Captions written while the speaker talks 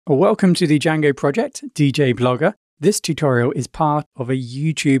Welcome to the Django Project, DJ Blogger. This tutorial is part of a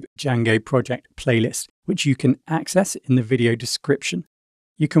YouTube Django Project playlist, which you can access in the video description.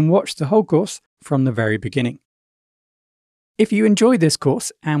 You can watch the whole course from the very beginning. If you enjoyed this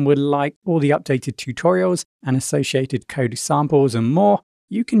course and would like all the updated tutorials and associated code samples and more,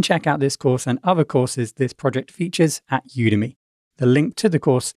 you can check out this course and other courses this project features at Udemy. The link to the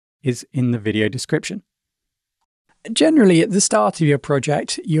course is in the video description. Generally, at the start of your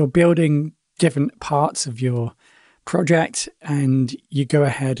project, you're building different parts of your project and you go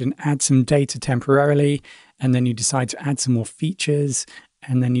ahead and add some data temporarily, and then you decide to add some more features,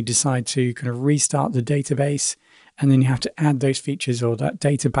 and then you decide to kind of restart the database, and then you have to add those features or that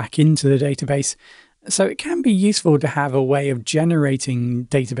data back into the database. So it can be useful to have a way of generating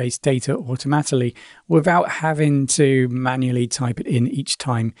database data automatically without having to manually type it in each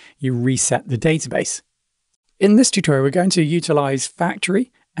time you reset the database. In this tutorial, we're going to utilize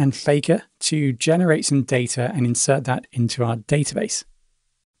Factory and Faker to generate some data and insert that into our database.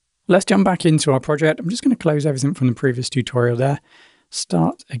 Let's jump back into our project. I'm just going to close everything from the previous tutorial there.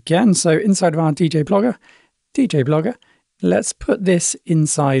 Start again. So inside of our DJ Blogger, let's put this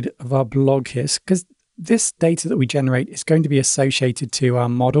inside of our blog here, because this data that we generate is going to be associated to our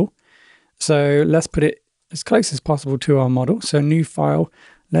model. So let's put it as close as possible to our model. So new file,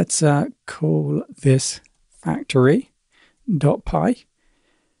 let's call this factory.py.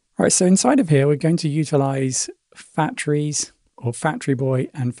 Right, so inside of here, we're going to utilize factories or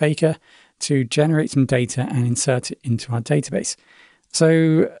FactoryBoy and Faker to generate some data and insert it into our database.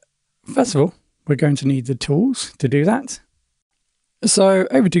 So first of all, we're going to need the tools to do that. So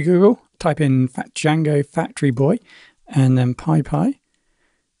over to Google, type in Django FactoryBoy and then PyPy.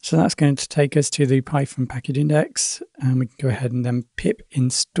 So that's going to take us to the Python package index, and we can go ahead and then pip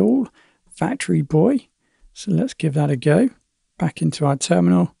install FactoryBoy. So let's give that a go. Back into our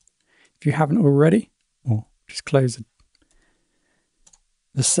terminal. If you haven't already, or just close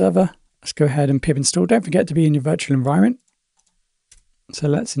the server, let's go ahead and pip install. Don't forget to be in your virtual environment. So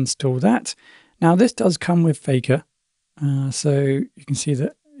let's install that. Now this does come with Faker. So you can see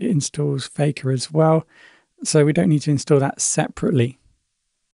that it installs Faker as well. So we don't need to install that separately.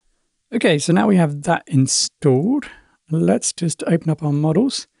 Okay, so now we have that installed. Let's just open up our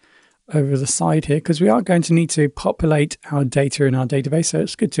models over the side here, because we are going to need to populate our data in our database. So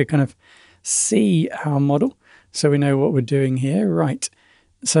it's good to kind of see our model so we know what we're doing here. Right.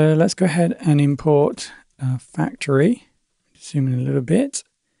 So let's go ahead and import factory. Zoom in a little bit.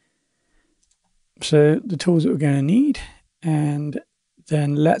 So the tools that we're going to need, and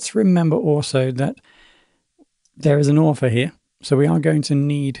then let's remember also that there is an author here. So we are going to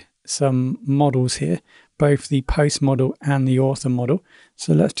need some models here, both the post model and the author model.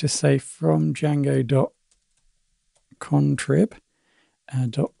 So let's just say from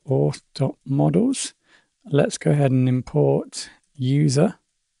django.contrib.auth.models. Let's go ahead and import user.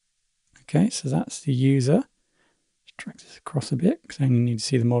 Okay, so that's the user. Let's drag this across a bit because I only need to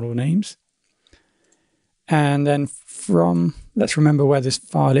see the model names. And then from, let's remember where this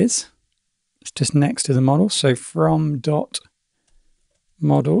file is. It's just next to the model. So from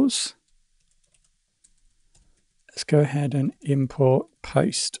 .models. Let's go ahead and import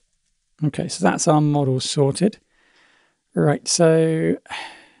post. Okay, so that's our model sorted. Right, so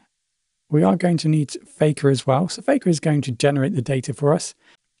we are going to need Faker as well. So Faker is going to generate the data for us.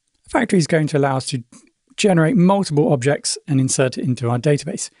 Factory is going to allow us to generate multiple objects and insert it into our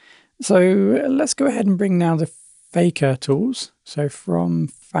database. So let's go ahead and bring now the Faker tools. So from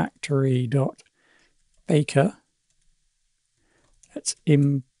factory.faker, let's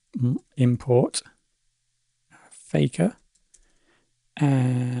import Faker.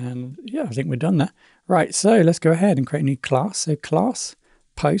 And yeah, I think we're done there. Right, so let's go ahead and create a new class. So class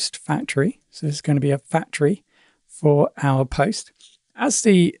post factory. So this is going to be a factory for our post. As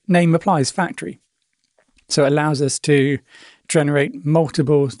the name applies, factory. So it allows us to generate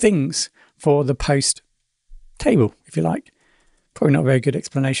multiple things for the post table, if you like. Probably not a very good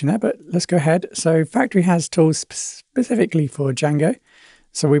explanation there, but let's go ahead. So factory has tools specifically for Django.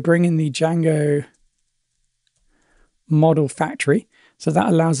 So we bring in the Django model factory. So that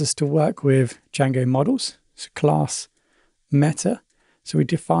allows us to work with Django models. So class meta. So we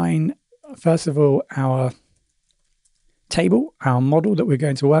define, first of all, our table, our model that we're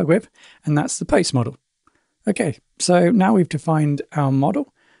going to work with, and that's the post model. Okay, so now we've defined our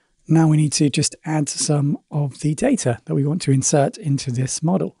model. Now we need to just add some of the data that we want to insert into this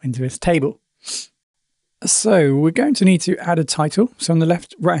model, into this table. So we're going to need to add a title. So on the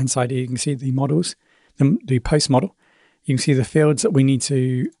right-hand side here, you can see the models, the post model. You can see the fields that we need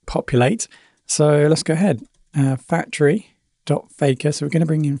to populate. So let's go ahead. Factory.post .faker. So we're going to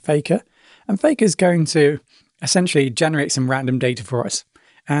bring in Faker, and Faker is going to essentially generate some random data for us.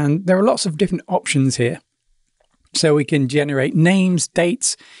 And there are lots of different options here. So we can generate names,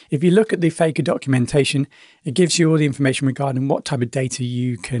 dates. If you look at the Faker documentation, it gives you all the information regarding what type of data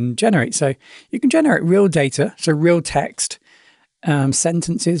you can generate. So you can generate real data, so real text,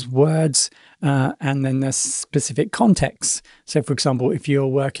 sentences, words, and then there's specific contexts. So for example, if you're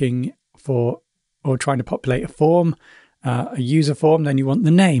working for or trying to populate a form, a user form, then you want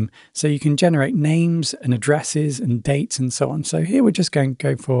the name. So you can generate names and addresses and dates and so on. So here we're just going to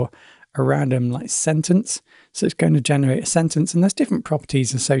go for a random like sentence. So it's going to generate a sentence, and there's different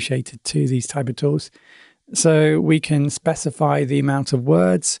properties associated to these type of tools. So we can specify the amount of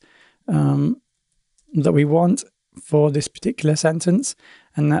words that we want for this particular sentence,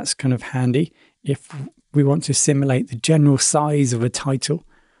 and that's kind of handy if we want to simulate the general size of a title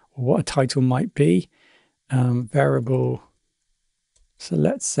or what a title might be. Variable. So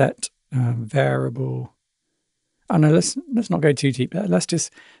let's set variable. Oh no, let's not go too deep there. Let's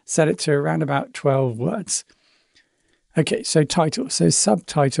just set it to around about 12 words. Okay, so title. So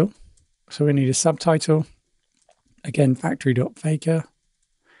subtitle. So we need a subtitle. Again, factory.faker.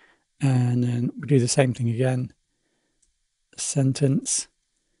 And then we do the same thing again. Sentence.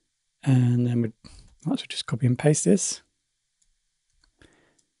 And then we might as well just copy and paste this.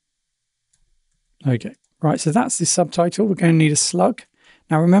 Okay, right, so that's the subtitle. We're going to need a slug.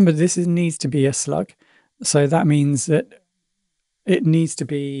 Now remember, this needs to be a slug. So that means that it needs to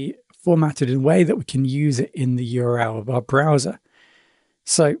be formatted in a way that we can use it in the URL of our browser.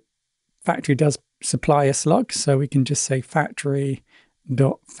 So Factory does supply a slug, so we can just say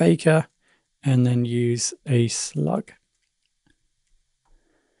factory.faker and then use a slug.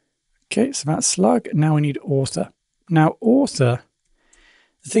 Okay, so that's slug. Now we need author. Now author,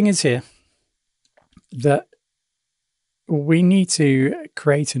 the thing is here that we need to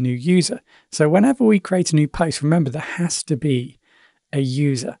create a new user. So whenever we create a new post, remember there has to be a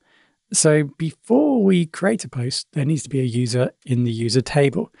user. So before we create a post, there needs to be a user in the user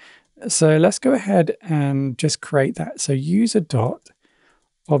table. So let's go ahead and just create that. So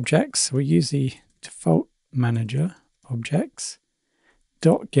user.objects, we'll use the default manager objects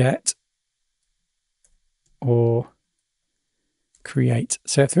 .get or create.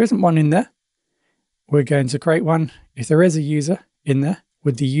 So if there isn't one in there, we're going to create one. If there is a user in there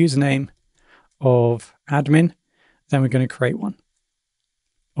with the username of admin, then we're going to create one,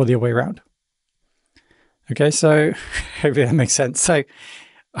 or the other way around. Okay, so hopefully that makes sense. So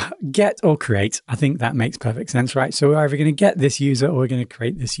get or create, I think that makes perfect sense, right? So we're either going to get this user or we're going to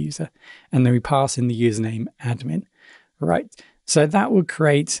create this user, and then we pass in the username admin, right? So that will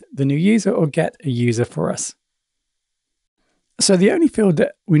create the new user or get a user for us. So the only field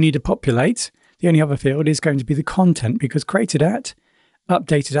that we need to populate, the only other field is going to be the content, because created at,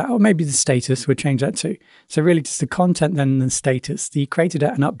 updated at, or maybe the status, we'll change that too. So really just the content, then the status. The created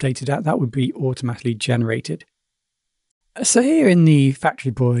at and updated at, that would be automatically generated. So here in the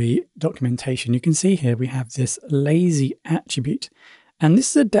FactoryBoy documentation, you can see here we have this lazy attribute. And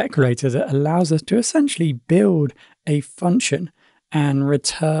this is a decorator that allows us to essentially build a function and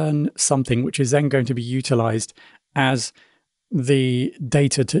return something which is then going to be utilized as the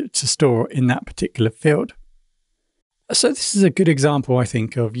data to store in that particular field. So this is a good example, I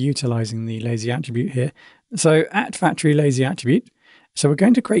think, of utilizing the lazy attribute here. So at factory lazy attribute, so we're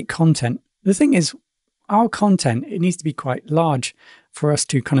going to create content. The thing is, our content, it needs to be quite large for us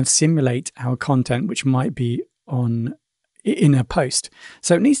to kind of simulate our content, which might be in a post.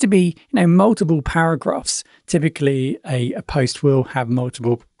 So it needs to be, multiple paragraphs. Typically a post will have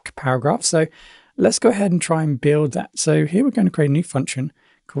multiple paragraphs. So let's go ahead and try and build that. So here we're going to create a new function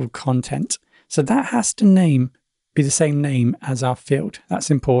called content. So that has to be the same name as our field.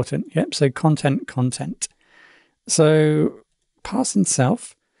 That's important. Yep. So content. So pass in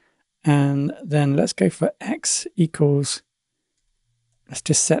self, and then let's go for x equals, let's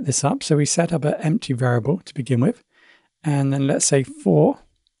just set this up. So we set up an empty variable to begin with, and then let's say for.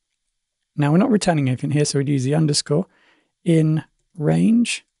 Now we're not returning anything here, so we'd use the underscore in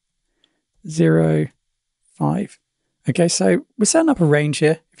range 0, 5. Okay, so we're setting up a range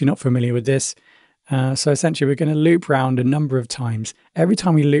here, if you're not familiar with this. So essentially we're going to loop round a number of times. Every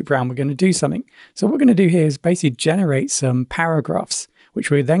time we loop round, we're going to do something. So what we're going to do here is basically generate some paragraphs, which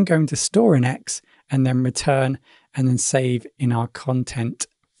we're then going to store in X and then return and then save in our content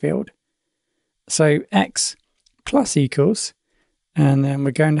field. So X plus equals, and then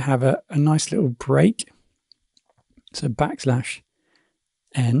we're going to have a nice little break. So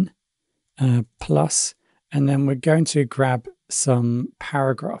 \n plus, and then we're going to grab some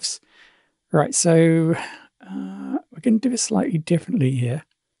paragraphs. Right, so we're going to do it slightly differently here.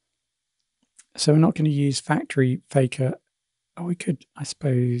 So we're not going to use Factory Faker. Oh, we could, I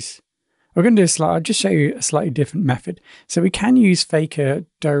suppose. We're going to do I'll just show you a slightly different method. So we can use Faker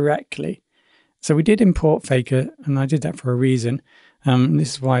directly. So we did import Faker, and I did that for a reason.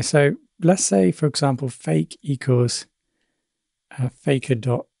 This is why. So let's say, for example, fake equals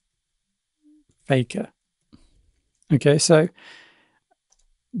faker.faker. Okay, so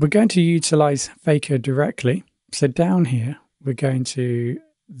we're going to utilize Faker directly. So down here, we're going to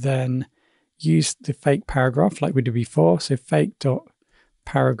then use the fake paragraph like we did before. So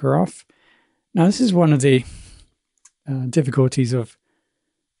fake.paragraph. Now, this is one of the difficulties of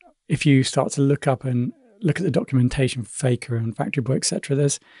if you start to look up and look at the documentation for Faker and FactoryBoy, etc.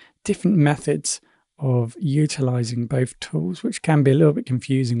 There's different methods of utilizing both tools, which can be a little bit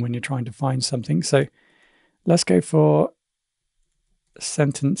confusing when you're trying to find something. So let's go for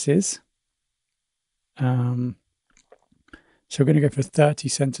sentences. So we're going to go for 30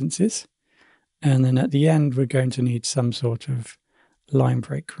 sentences. And then at the end, we're going to need some sort of line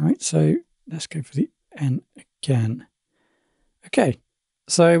break, right? So let's go for the N again. Okay,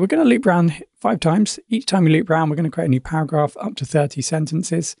 so we're going to loop around 5 times. Each time we loop around, we're going to create a new paragraph up to 30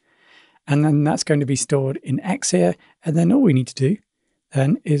 sentences. And then that's going to be stored in X here. And then all we need to do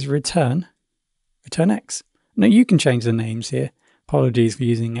then is return X. Now you can change the names here. Apologies for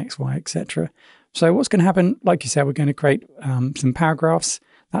using X, Y, etc. So what's going to happen, like you said, we're going to create some paragraphs.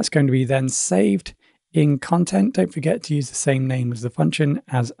 That's going to be then saved in content. Don't forget to use the same name as the function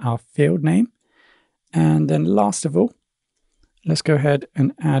as our field name. And then last of all, let's go ahead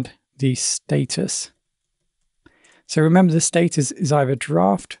and add the status. So remember, the status is either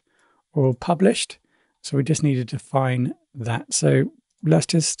draft or published. So we just need to define that. So let's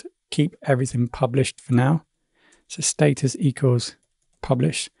just keep everything published for now. So status equals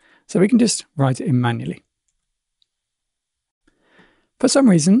published. So we can just write it in manually. For some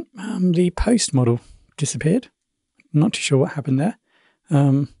reason, the post model disappeared. I'm not too sure what happened there.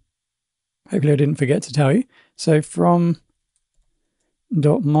 Hopefully I didn't forget to tell you. So from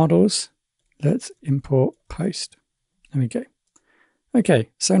 .models, let's import post. There we go. Okay,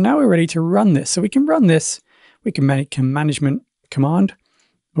 so now we're ready to run this. So we can run this, we can make a management command,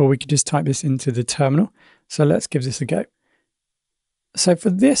 or we could just type this into the terminal. So let's give this a go. So for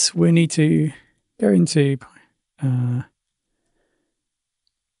this, we need to go into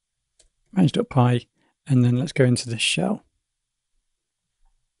manage.py, and then let's go into the shell.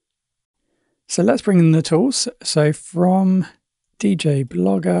 So let's bring in the tools. So from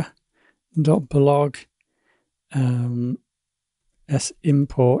djblogger.blog, let's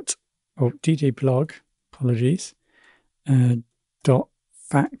import, or djblog, apologies,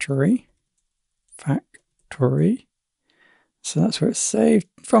 .factory. So that's where it's saved.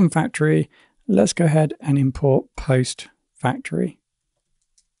 From factory, let's go ahead and import post factory.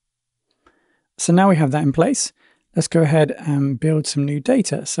 So now we have that in place. Let's go ahead and build some new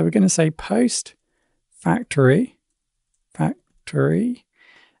data. So we're going to say post factory dot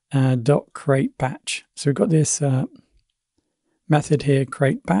create batch. So we've got this method here,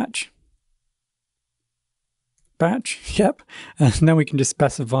 create batch. Yep. And then we can just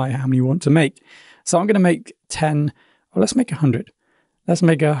specify how many you want to make. So I'm going to make 10, or let's make 100. Let's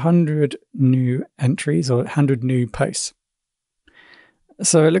make 100 new entries or 100 new posts.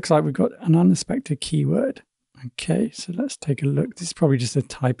 So it looks like we've got an unexpected keyword. Okay, so let's take a look. This is probably just a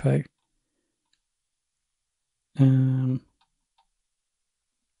typo.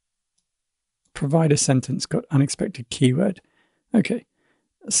 Provide a sentence, got unexpected keyword. Okay,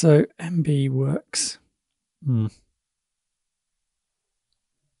 so MB works. Well,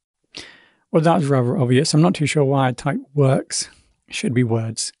 that was rather obvious. I'm not too sure why I typed works. It should be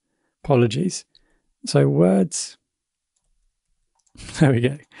words. Apologies. So words. There we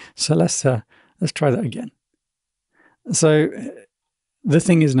go. So let's try that again. So the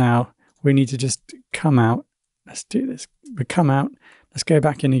thing is now we need to just come out. Let's do this. We come out. Let's go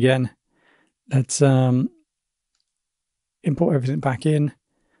back in again. Let's import everything back in.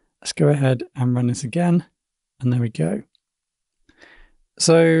 Let's go ahead and run this again. And there we go.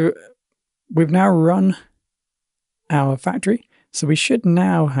 So we've now run our factory. So we should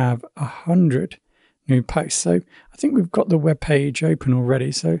now have 100 new posts. So I think we've got the web page open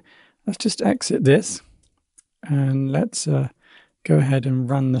already. So let's just exit this and let's go ahead and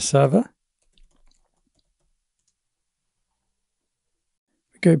run the server.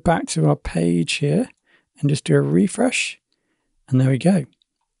 We go back to our page here and just do a refresh. And there we go.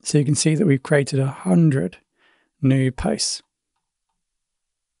 So you can see that we've created 100 new posts.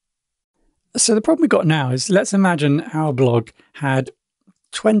 So the problem we've got now is, let's imagine our blog had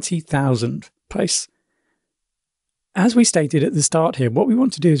 20,000 posts. As we stated at the start here, what we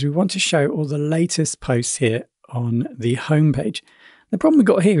want to do is we want to show all the latest posts here on the home page. The problem we've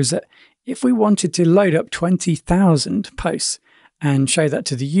got here is that if we wanted to load up 20,000 posts and show that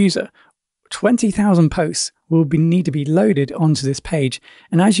to the user, 20,000 posts will need to be loaded onto this page.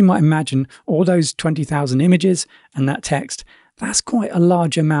 And as you might imagine, all those 20,000 images and that text, that's quite a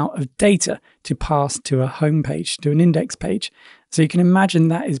large amount of data to pass to a home page, to an index page. So you can imagine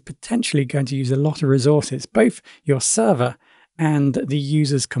that is potentially going to use a lot of resources, both your server and the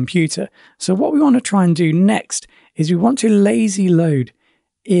user's computer. So what we want to try and do next is we want to lazy load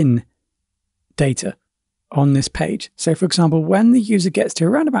in data on this page. So for example, when the user gets to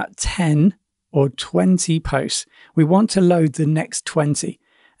around about 10 or 20 posts, we want to load the next 20.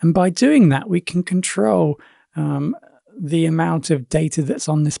 And by doing that, we can control the amount of data that's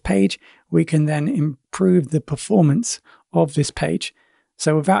on this page. We can then improve the performance of this page.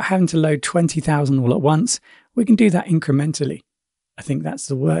 So without having to load 20,000 all at once, we can do that incrementally. I think that's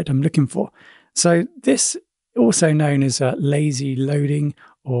the word I'm looking for. So this also known as lazy loading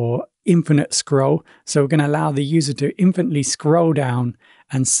or infinite scroll. So we're going to allow the user to infinitely scroll down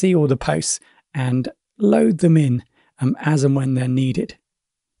and see all the posts and load them in as and when they're needed.